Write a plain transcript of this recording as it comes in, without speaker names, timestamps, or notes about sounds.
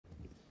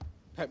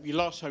Pep, your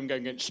last home game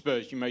against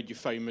Spurs, you made your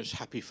famous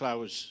Happy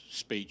Flowers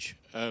speech,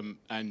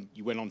 and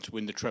you went on to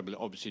win the treble. It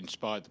obviously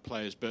inspired the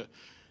players, but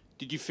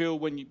did you feel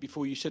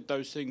before you said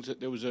those things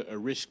that there was a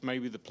risk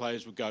maybe the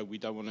players would go, we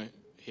don't want to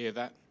hear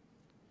that?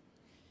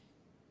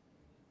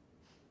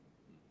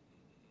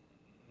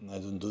 I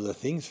don't do the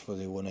things for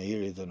they want to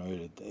hear it or not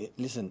hear it.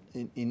 Listen,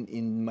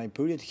 in my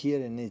period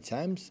here in eight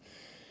times,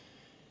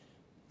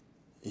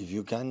 if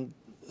you can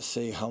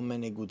say how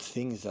many good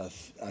things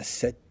I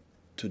said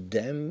to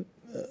them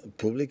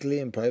publicly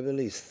and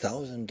privately, is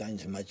 1,000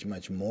 times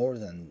much more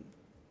than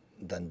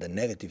the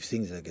negative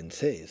things I can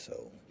say.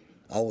 So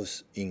I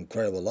was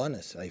incredibly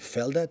honest. I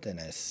felt that and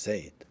I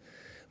say it.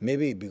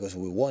 Maybe because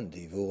we won.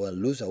 If we were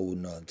lose, I would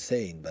not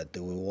say it. But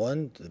we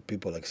won. The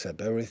people accept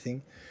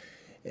everything.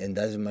 And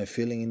that's my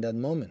feeling in that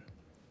moment.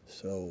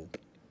 So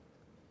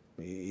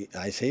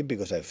I say it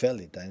because I felt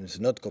it, and it's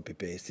not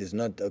copy-paste. It's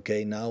not,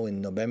 okay, now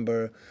in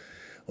November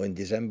or in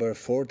December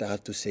 4th, I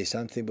have to say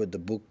something, but the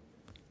book,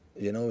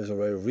 is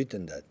already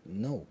written that.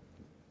 No.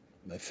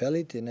 I felt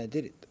it and I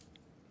did it.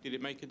 Did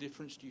it make a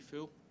difference, do you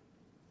feel?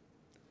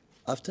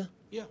 After?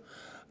 Yeah.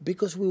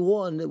 Because we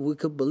won, we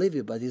could believe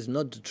it, but it's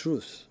not the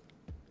truth.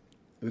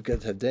 We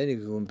could have done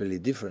it completely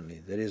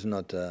differently. There is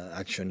not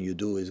action you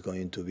do is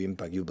going to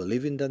impact. You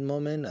believe in that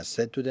moment. I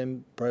said to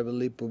them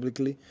privately,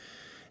 publicly,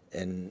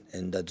 and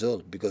that's all.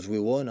 Because we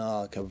won,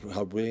 how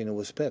brilliant it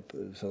was Pep.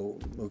 So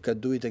we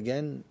could do it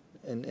again,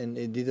 and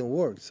it didn't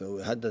work. So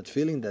we had that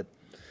feeling that,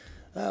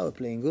 we're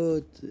playing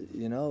good,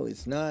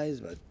 it's nice,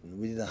 but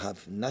we didn't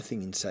have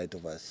nothing inside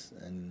of us.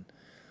 And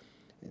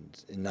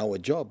in our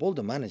job, all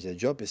the manager's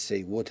job is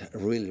say what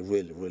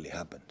really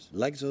happens.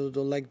 Like or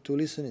don't like to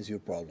listen is your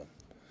problem.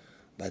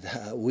 But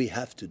we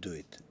have to do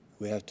it.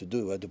 We have to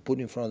do it. We have to put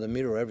in front of the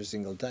mirror every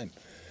single time.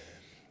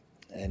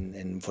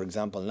 And for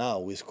example, now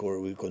we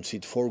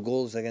concede 4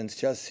 goals against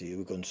Chelsea.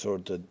 We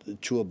conceded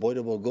 2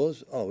 avoidable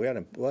goals. Oh, we have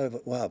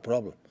a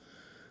problem.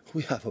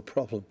 We have a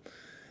problem.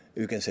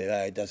 You can say,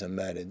 it doesn't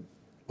matter.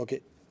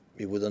 Okay,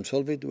 if we don't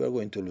solve it, we are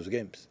going to lose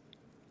games.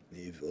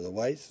 If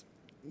otherwise,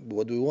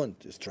 what do we want?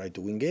 Just try to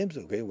win games.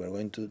 Okay, we're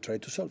going to try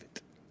to solve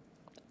it.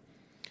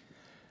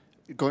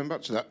 Going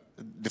back to that,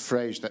 the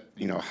phrase that,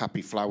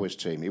 Happy Flowers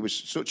team, it was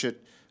such a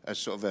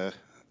sort of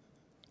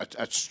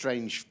a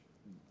strange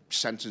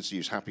sentence to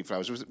use, Happy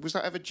Flowers. Was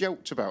that ever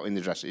joked about in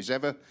the dressing? Is it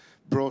ever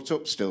brought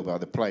up still by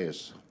the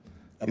players?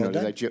 About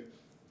that?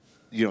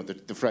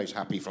 The phrase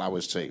Happy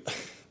Flowers team.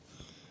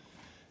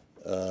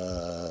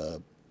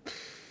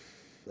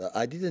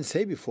 I didn't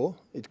say before.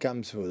 It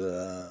comes for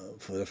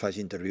the first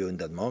interview in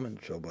that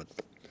moment. So, but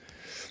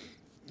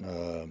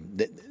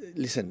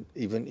listen,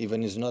 even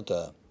it's not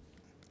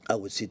I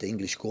would see the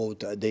English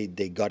quote. They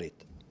got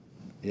it.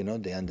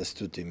 They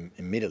understood him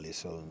immediately.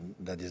 So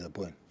that is the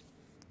point.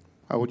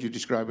 How would you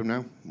describe him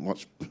now? Well,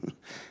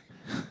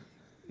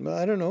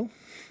 I don't know.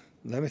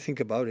 Let me think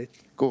about it.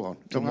 Go on.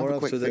 More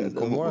after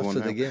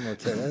the game, I'll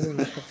tell. I don't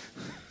know.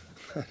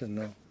 I don't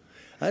know.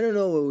 I don't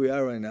know where we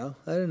are right now.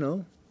 I don't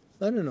know.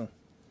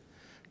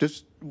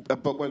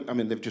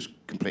 They've just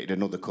completed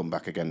another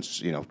comeback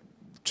against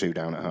 2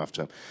 down at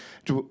half-time.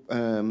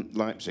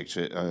 Leipzig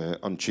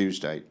on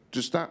Tuesday.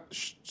 Does that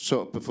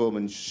sort of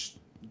performance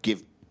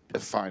give a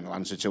final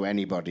answer to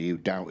anybody who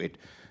doubted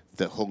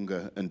the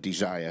hunger and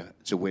desire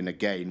to win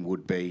again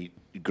would be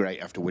great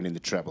after winning the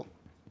treble?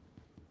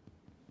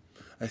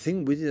 I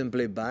think we didn't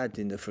play bad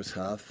in the first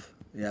half.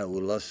 Yeah,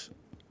 we lost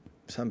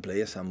some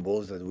players, some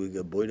balls that were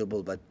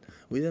avoidable, but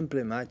we didn't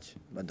play much.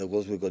 But the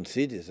goals we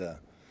conceded is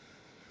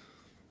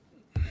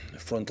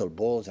frontal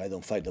balls. I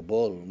don't fight the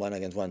ball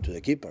 1-against-1 to the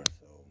keeper.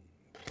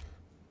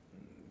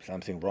 So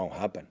something wrong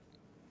happened.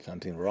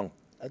 Something wrong.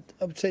 I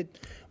would say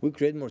we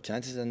create more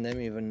chances than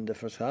them even in the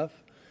first half.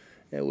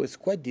 It was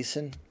quite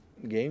decent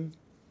game.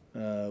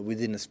 We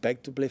didn't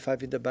expect to play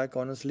 5 in the back,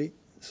 honestly.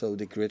 So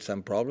they create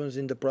some problems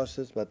in the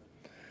process, but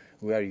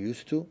we are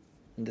used to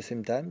in the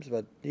same times.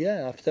 But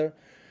yeah, after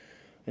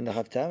in the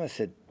halftime, I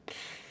said,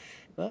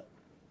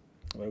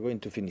 we're going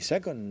to finish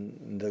second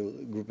in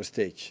the group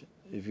stage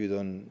if you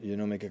don't,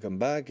 make a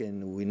comeback,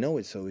 and we know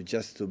it. So it's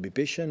just to be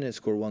patient and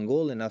score 1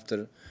 goal, and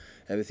after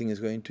everything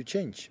is going to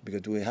change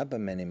because we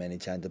happened many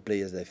times. The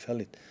players they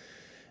felt it.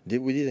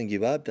 We didn't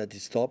give up. That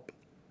is top.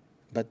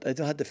 But I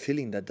don't have the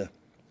feeling that the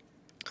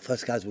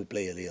first guys will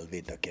play a little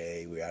bit.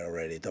 Okay, we are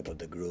already top of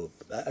the group.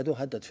 I don't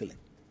have that feeling.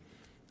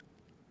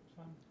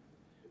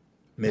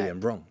 Maybe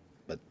I'm wrong,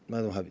 but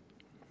I don't have it.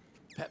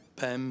 Pep,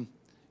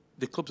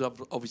 the club's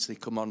have obviously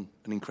come on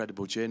an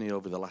incredible journey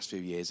over the last few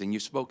years, and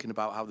you've spoken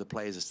about how the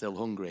players are still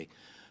hungry.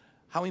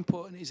 How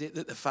important is it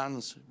that the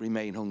fans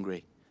remain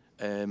hungry?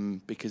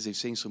 Because they've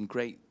seen some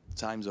great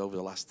times over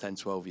the last 10,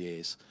 12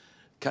 years.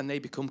 Can they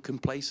become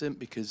complacent?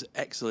 Because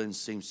excellence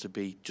seems to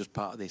be just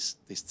part of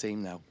this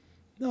team now.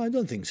 No, I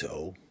don't think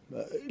so.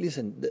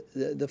 Listen,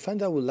 the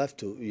fans I would love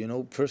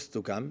to, first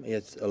to come.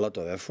 It's a lot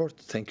of effort.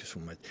 Thank you so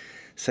much.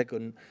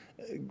 Second,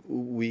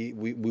 we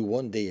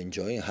want they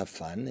enjoy and have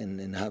fun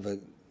and have a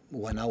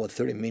 1 hour,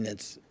 30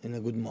 minutes in a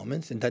good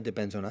moments, and that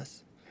depends on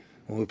us.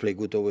 When we play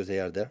good, always they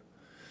are there.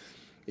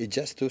 It's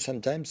just too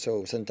sometimes.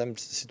 So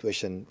sometimes the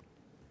situation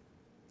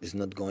is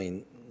not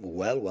going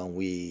well when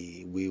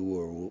we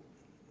were,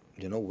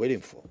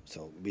 waiting for.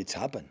 So it's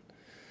happened.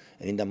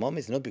 And in the moment,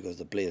 it's not because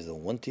the players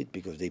don't want it,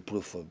 because they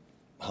prove for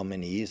how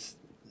many years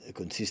the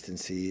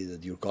consistency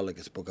that your colleague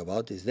spoke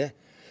about is there.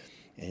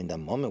 And in that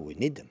moment, we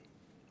need them.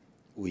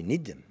 We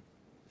need them.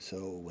 So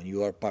when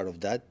you are part of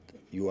that,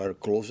 you are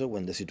closer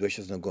when the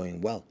situation is not going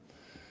well.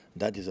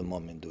 That is the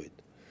moment to do it.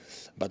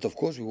 But of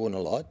course, we won a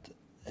lot.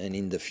 And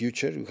in the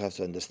future, you have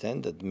to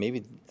understand that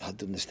maybe have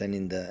to understand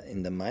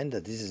in the mind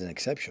that this is an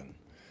exception.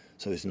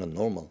 So it's not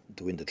normal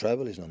to win the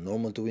treble. It's not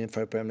normal to win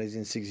 5 Premier Leagues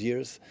in 6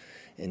 years.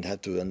 And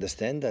have to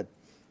understand that,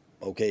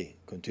 okay,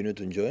 continue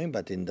to enjoy it,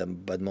 but in the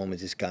bad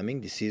moment is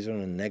coming, this season,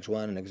 and next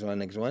one,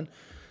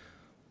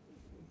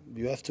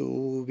 you have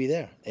to be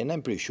there. And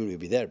I'm pretty sure you'll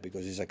be there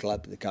because it's a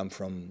club that come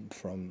from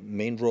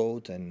main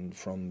road and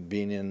from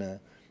being in a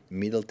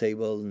middle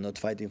table, not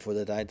fighting for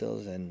the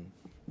titles, and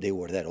they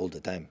were there all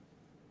the time.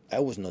 I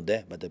was not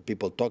there, but the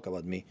people talk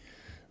about me.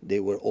 They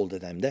were all the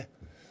time there.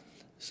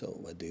 So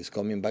but it's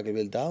coming back a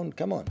bit down.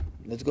 Come on,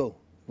 let's go.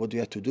 What do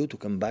you have to do to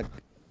come back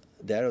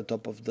there on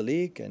top of the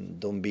league and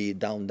don't be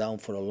down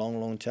for a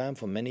long time,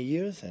 for many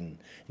years? And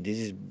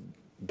this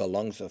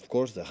belongs, of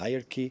course, the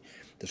hierarchy,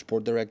 the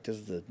sport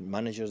directors, the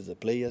managers, the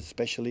players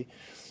especially,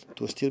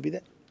 to still be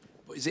there.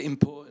 But is it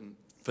important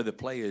for the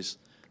players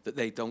that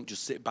they don't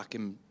just sit back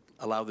and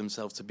allow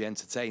themselves to be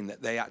entertained,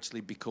 that they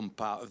actually become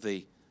part of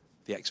the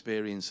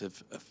experience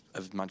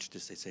of Manchester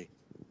City?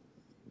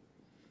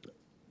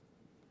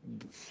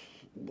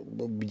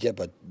 Yeah,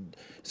 but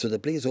so the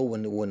players all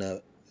want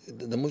to.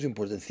 The most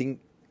important thing,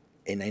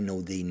 and I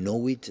know they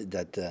know it,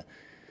 that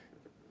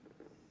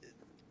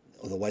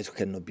otherwise it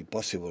cannot be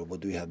possible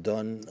what we have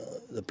done.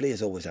 The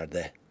players always are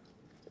there,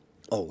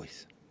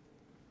 always.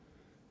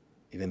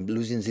 Even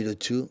losing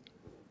 0-2,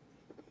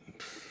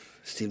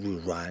 still we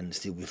run,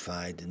 still we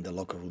fight. In the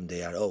locker room,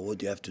 they are, what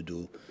do you have to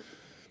do?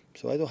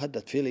 So I don't have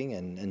that feeling,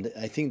 and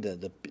I think that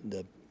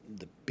the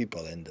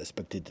people and the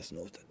spectators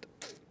know that.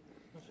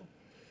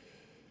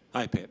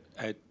 Hi, Pep.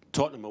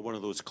 Tottenham are one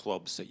of those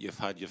clubs that you've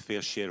had your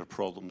fair share of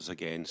problems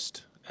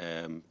against,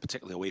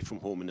 particularly away from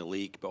home in the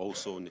league, but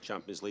also in the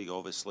Champions League,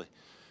 obviously.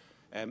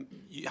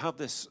 You have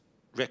this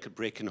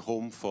record-breaking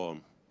home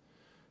form.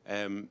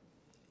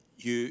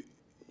 You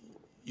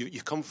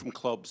come from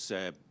clubs,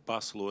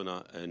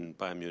 Barcelona and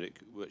Bayern Munich,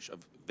 which are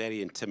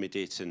very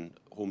intimidating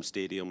home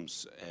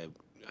stadiums,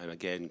 and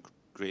again,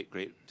 great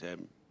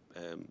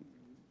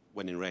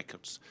winning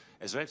records.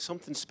 Is there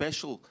something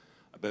special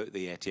about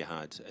the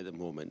Etihad at the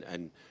moment?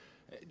 And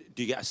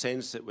do you get a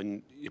sense that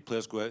when your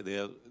players go out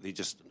there, they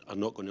just are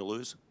not going to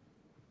lose?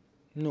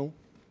 No.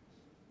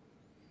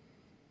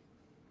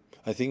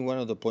 I think one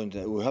of the points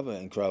that we have an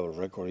incredible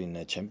record in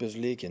the Champions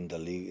League, in the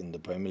league, in the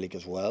Premier League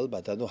as well,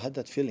 but I don't have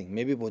that feeling.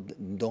 Maybe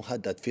what don't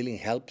have that feeling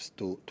helps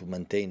to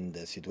maintain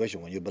the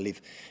situation. When you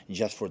believe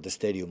just for the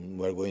stadium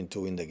we're going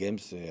to win the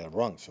games, you are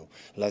wrong. So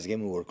last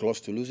game we were close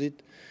to lose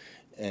it,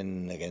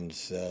 and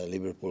against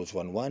Liverpool it's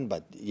 1-1.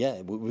 But yeah,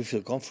 we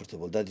feel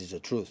comfortable. That is the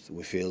truth.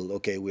 We feel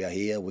okay. We are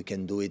here. We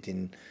can do it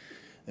in.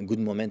 And good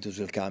momentum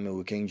will come, and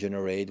we can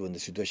generate when the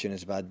situation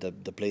is bad.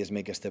 The players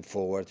make a step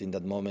forward in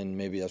that moment.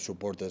 Maybe our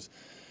supporters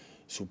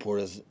support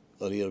us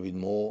a little bit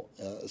more.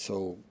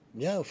 So,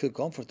 yeah, I feel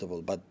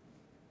comfortable. But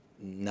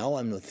now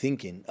I'm not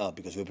thinking,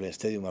 because we play a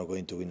stadium, we're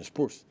going to win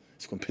Spurs.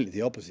 It's completely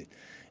the opposite.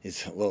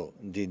 It's,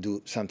 they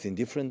do something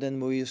different than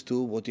we used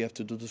to. What do you have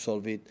to do to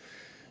solve it?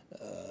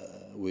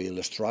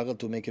 We'll struggle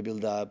to make a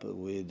build-up.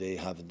 They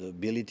have the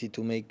ability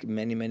to make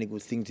many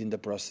good things in the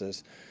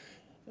process.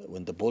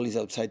 When the ball is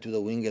outside to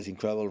the wingers,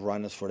 incredible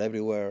runners for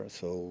everywhere.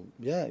 So,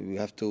 yeah, we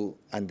have to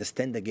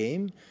understand the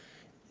game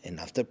and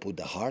after put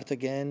the heart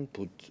again,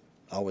 put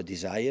our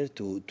desire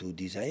to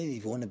desire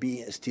if you want to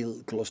be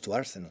still close to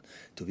Arsenal,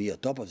 to be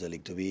at top of the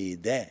league, to be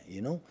there,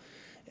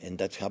 And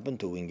that's happened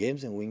to win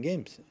games.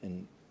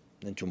 And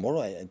then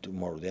tomorrow,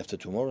 day after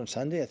tomorrow, on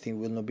Sunday, I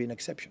think will not be an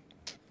exception.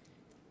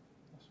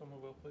 Last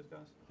one, will please, guys.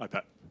 Hi,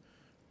 Pep.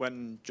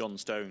 When John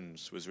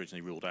Stones was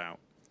originally ruled out,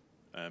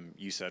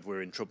 you said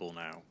we're in trouble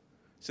now.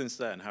 Since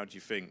then, how do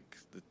you think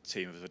the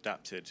team have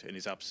adapted in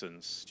his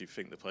absence? Do you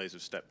think the players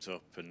have stepped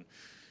up and,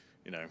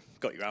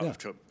 got you out of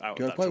that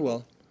quite trouble?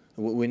 Well.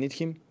 We need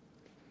him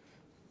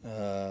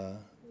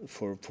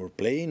for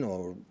playing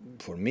or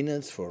for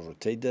minutes, for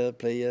rotate the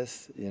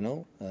players,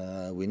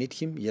 we need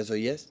him, yes or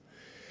yes.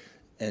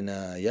 And,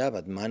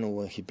 but Manu,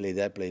 when he played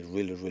there, played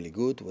really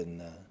good.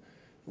 When,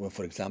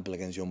 for example,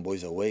 against Young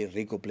Boys away,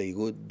 Rico played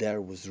good.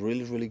 There was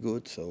really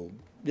good. So,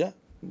 yeah,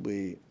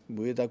 we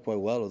adapt quite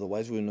well.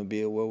 Otherwise, we will not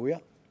be where we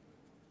are.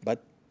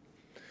 But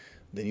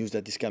the news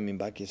that is coming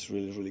back is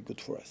really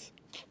good for us.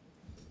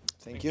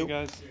 Thank you. Thank you,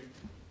 guys.